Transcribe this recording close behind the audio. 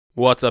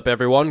What's up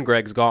everyone,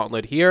 Greg's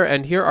Gauntlet here,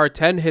 and here are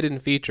 10 hidden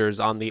features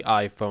on the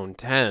iPhone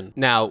X.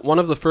 Now, one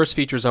of the first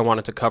features I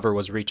wanted to cover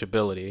was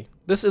reachability.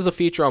 This is a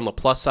feature on the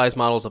plus size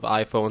models of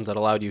iPhones that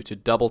allowed you to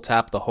double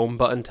tap the home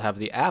button to have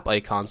the app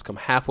icons come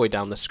halfway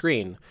down the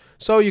screen,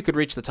 so you could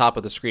reach the top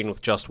of the screen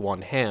with just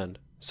one hand.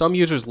 Some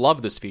users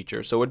love this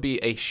feature, so it would be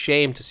a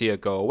shame to see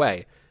it go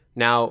away.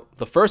 Now,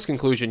 the first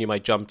conclusion you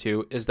might jump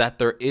to is that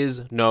there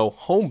is no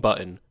home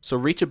button, so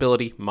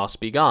reachability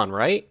must be gone,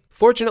 right?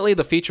 Fortunately,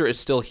 the feature is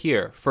still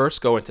here.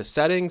 First, go into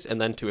Settings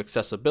and then to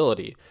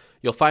Accessibility.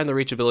 You'll find the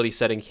reachability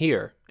setting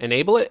here.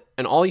 Enable it,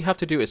 and all you have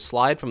to do is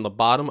slide from the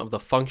bottom of the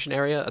function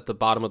area at the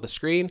bottom of the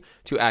screen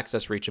to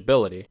access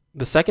reachability.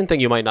 The second thing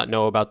you might not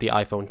know about the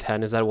iPhone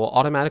X is that it will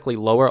automatically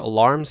lower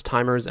alarms,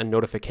 timers, and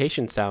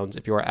notification sounds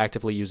if you are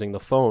actively using the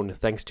phone,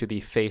 thanks to the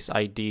Face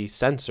ID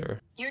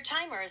sensor. Your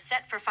timer is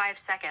set for 5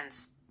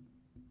 seconds.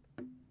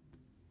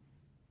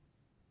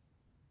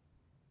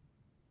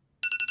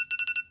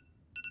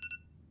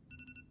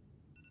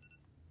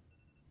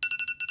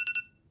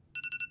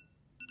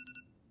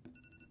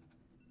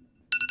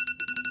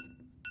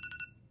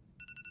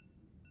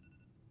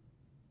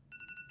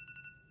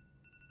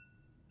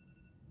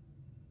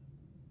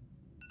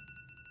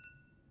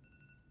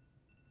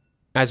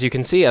 As you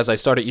can see, as I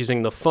started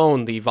using the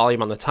phone, the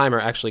volume on the timer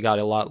actually got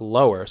a lot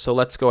lower. So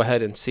let's go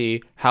ahead and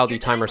see how the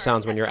timer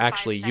sounds when you're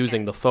actually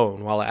using the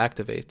phone while it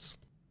activates.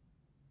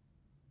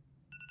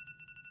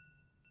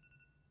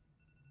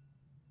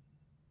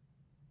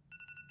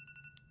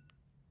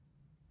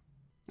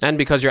 And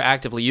because you're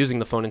actively using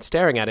the phone and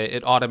staring at it,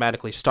 it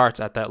automatically starts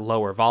at that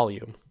lower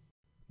volume.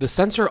 The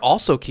sensor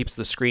also keeps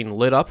the screen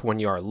lit up when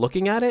you are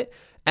looking at it,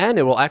 and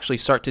it will actually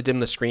start to dim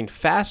the screen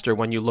faster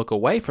when you look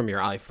away from your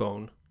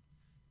iPhone.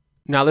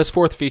 Now, this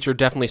fourth feature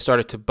definitely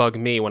started to bug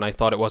me when I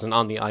thought it wasn't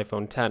on the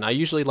iPhone X. I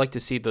usually like to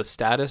see the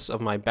status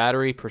of my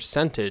battery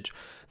percentage.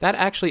 That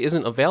actually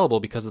isn't available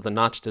because of the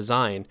notch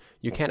design.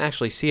 You can't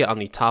actually see it on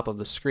the top of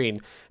the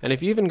screen. And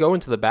if you even go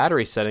into the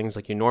battery settings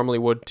like you normally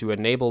would to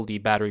enable the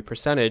battery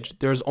percentage,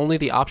 there's only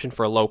the option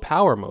for a low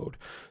power mode.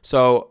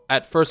 So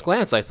at first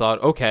glance, I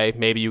thought, okay,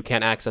 maybe you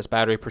can't access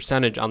battery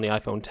percentage on the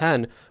iPhone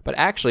X, but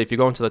actually if you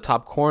go into the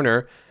top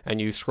corner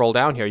and you scroll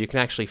down here, you can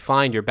actually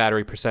find your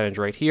battery percentage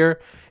right here.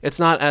 It's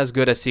not as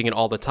good as seeing it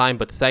all the time,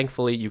 but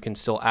thankfully you can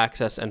still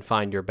access and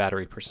find your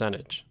battery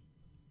percentage.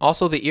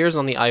 Also, the ears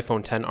on the iPhone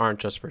X aren't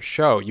just for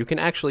show. You can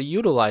actually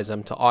utilize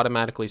them to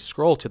automatically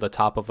scroll to the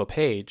top of a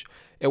page.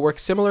 It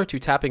works similar to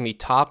tapping the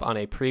top on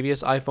a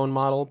previous iPhone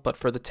model, but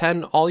for the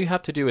X, all you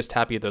have to do is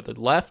tap either the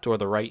left or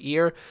the right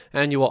ear,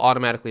 and you will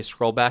automatically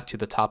scroll back to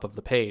the top of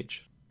the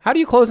page. How do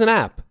you close an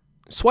app?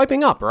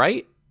 Swiping up,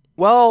 right?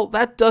 Well,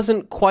 that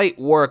doesn't quite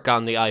work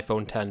on the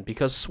iPhone X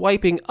because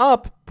swiping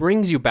up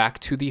brings you back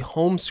to the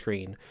home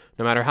screen.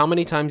 No matter how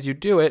many times you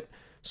do it,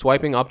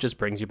 swiping up just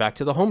brings you back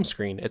to the home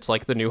screen. It's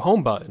like the new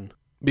home button.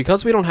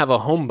 Because we don't have a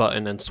home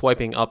button and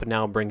swiping up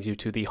now brings you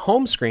to the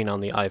home screen on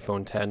the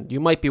iPhone X, you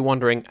might be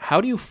wondering, how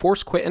do you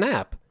force quit an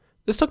app?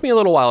 This took me a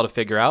little while to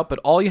figure out, but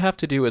all you have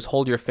to do is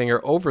hold your finger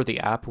over the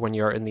app when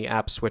you're in the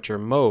app switcher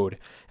mode,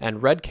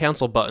 and red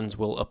cancel buttons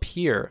will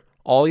appear.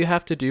 All you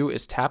have to do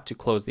is tap to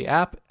close the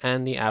app,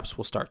 and the apps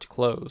will start to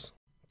close.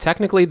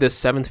 Technically, this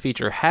seventh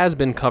feature has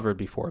been covered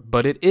before,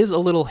 but it is a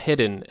little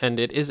hidden, and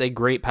it is a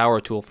great power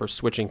tool for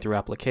switching through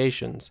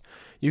applications.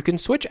 You can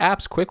switch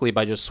apps quickly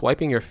by just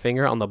swiping your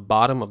finger on the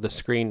bottom of the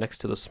screen next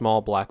to the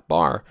small black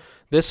bar.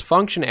 This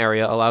function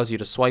area allows you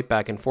to swipe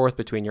back and forth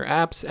between your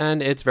apps,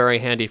 and it's very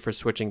handy for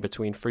switching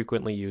between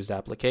frequently used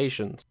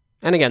applications.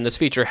 And again, this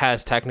feature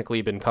has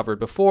technically been covered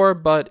before,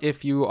 but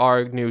if you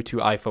are new to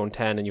iPhone X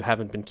and you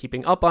haven't been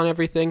keeping up on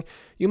everything,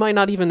 you might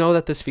not even know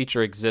that this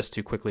feature exists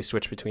to quickly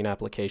switch between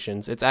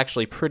applications. It's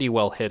actually pretty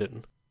well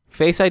hidden.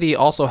 Face ID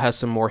also has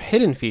some more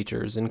hidden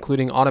features,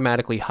 including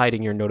automatically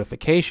hiding your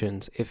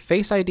notifications. If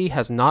Face ID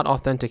has not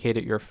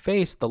authenticated your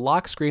face, the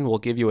lock screen will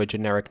give you a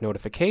generic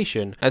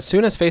notification. As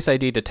soon as Face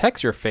ID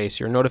detects your face,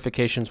 your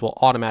notifications will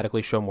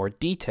automatically show more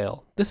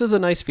detail. This is a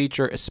nice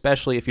feature,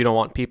 especially if you don't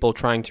want people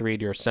trying to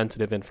read your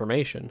sensitive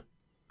information.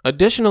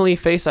 Additionally,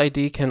 Face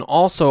ID can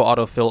also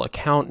autofill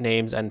account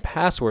names and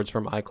passwords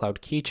from iCloud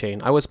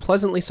Keychain. I was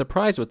pleasantly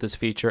surprised with this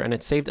feature, and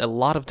it saved a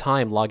lot of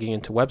time logging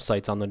into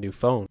websites on the new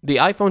phone. The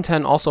iPhone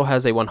X also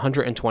has a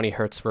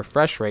 120Hz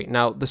refresh rate.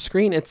 Now, the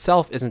screen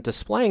itself isn't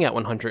displaying at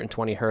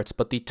 120Hz,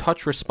 but the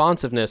touch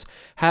responsiveness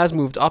has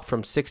moved up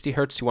from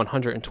 60Hz to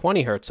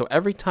 120Hz, so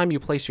every time you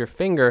place your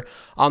finger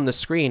on the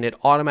screen, it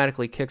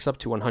automatically kicks up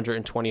to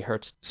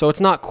 120Hz. So it's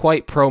not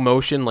quite pro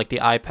motion like the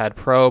iPad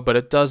Pro, but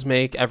it does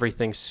make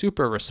everything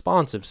super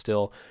responsive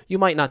still. You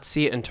might not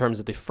see it in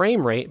terms of the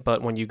frame rate,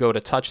 but when you go to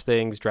touch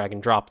things, drag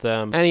and drop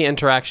them, any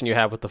interaction you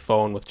have with the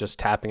phone with just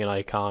tapping an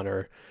icon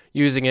or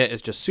using it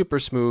is just super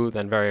smooth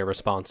and very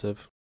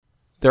responsive.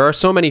 There are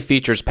so many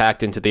features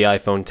packed into the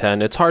iPhone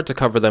X, it's hard to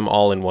cover them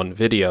all in one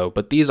video,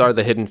 but these are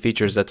the hidden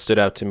features that stood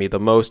out to me the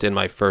most in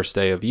my first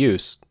day of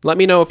use. Let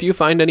me know if you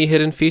find any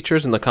hidden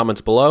features in the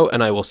comments below,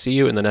 and I will see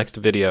you in the next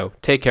video.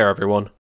 Take care, everyone.